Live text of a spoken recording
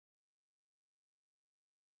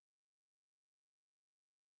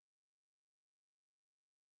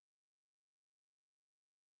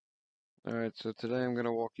Alright, so today I'm going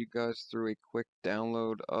to walk you guys through a quick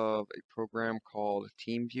download of a program called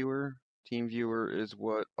Teamviewer. Teamviewer is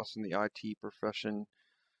what us in the IT profession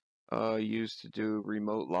use to do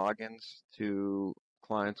remote logins to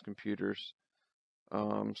clients' computers.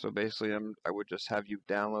 So basically I would just have you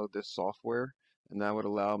download this software, and that would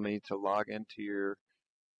allow me to log into your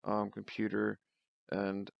computer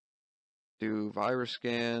and do virus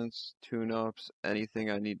scans, tune-ups, anything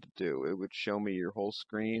I need to do. It would show me your whole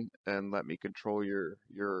screen and let me control your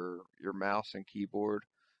mouse and keyboard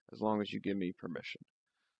as long as you give me permission.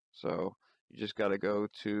 So you just got to go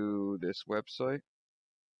to this website.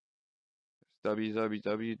 It's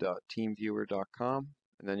www.teamviewer.com,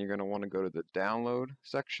 and then you're going to want to go to the download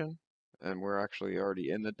section, and we're actually already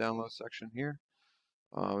in the download section here.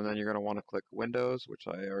 And then you're going to want to click Windows, which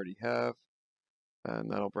I already have,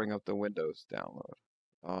 and that'll bring up the Windows download.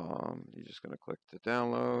 You're just going to click to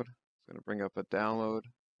download. It's going to bring up a download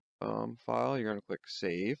file. You're going to click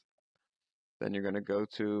Save. Then you're going to go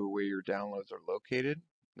to where your downloads are located,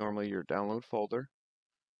 normally your download folder,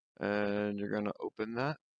 and you're going to open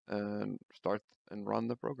that and start and run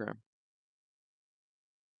the program.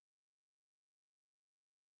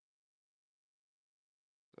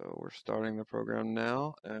 So we're starting the program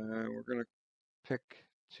now, and we're going to pick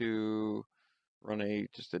to run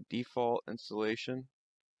just a default installation.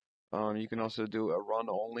 You can also do a run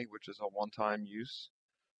only, which is a one-time use.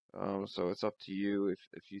 So it's up to you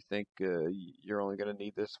if you think you're only going to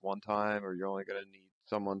need this one time, or you're only going to need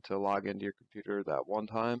someone to log into your computer that one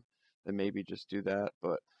time, then maybe just do that.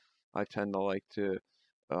 But I tend to like to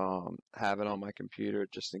have it on my computer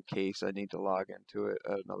just in case I need to log into it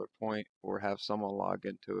at another point, or have someone log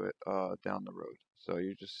into it down the road. So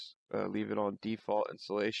you just leave it on default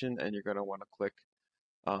installation, and you're going to want to click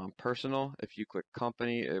personal. If you click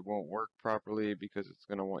company, it won't work properly because it's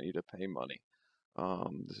going to want you to pay money.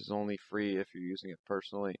 This is only free if you're using it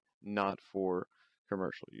personally, not for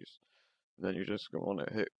commercial use. And then you're just going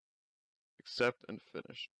to hit accept and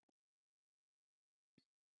finish.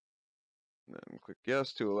 And then click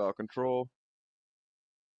yes to allow control.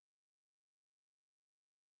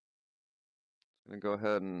 And go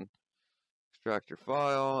ahead and extract your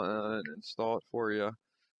file and install it for you.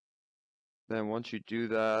 Then once you do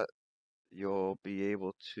that, you'll be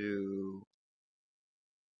able to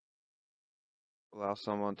allow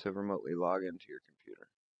someone to remotely log into your computer.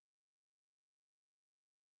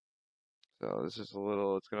 So this is it's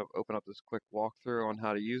going to open up this quick walkthrough on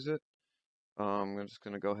how to use it. I'm just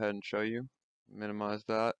going to go ahead and show you. Minimize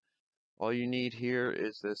that. All you need here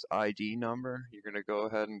is this ID number. You're going to go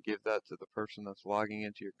ahead and give that to the person that's logging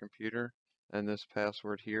into your computer, and this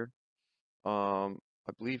password here. I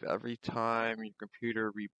believe every time your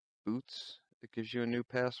computer reboots, it gives you a new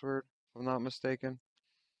password, if I'm not mistaken.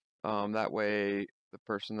 That way, the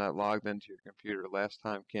person that logged into your computer last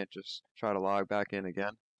time can't just try to log back in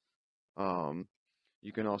again.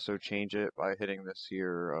 You can also change it by hitting this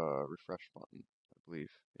here refresh button, I believe.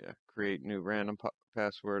 Yeah, create new random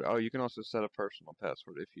password. Oh, you can also set a personal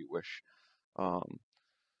password if you wish.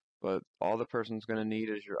 But all the person's going to need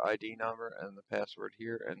is your ID number and the password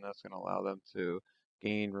here, and that's going to allow them to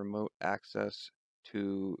gain remote access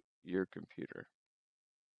to your computer.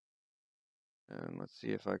 And let's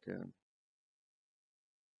see if I can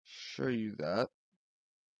show you that.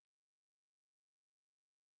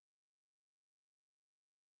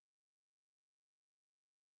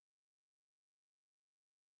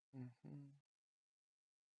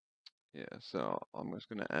 Yeah, so I'm just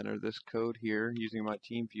going to enter this code here using my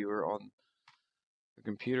Teamviewer on the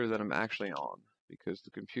computer that I'm actually on, because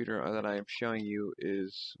the computer that I am showing you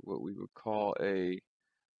is what we would call a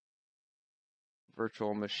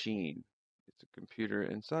virtual machine. It's a computer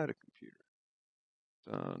inside a computer.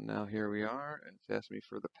 So now here we are, and it's asked me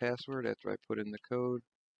for the password after I put in the code.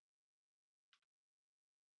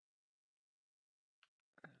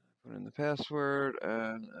 Put in the password,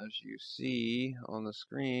 and as you see on the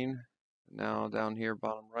screen, now down here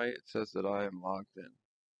bottom right, it says that I am logged in.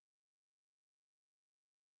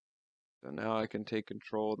 So now I can take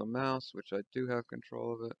control of the mouse, which I do have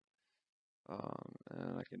control of it,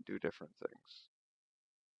 and I can do different things.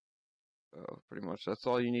 So pretty much that's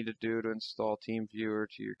all you need to do to install Teamviewer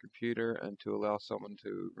to your computer and to allow someone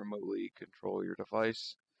to remotely control your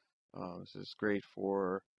device. This is great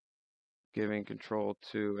for giving control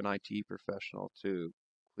to an IT professional to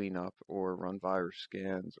clean up or run virus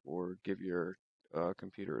scans or give your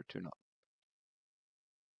computer a tune-up.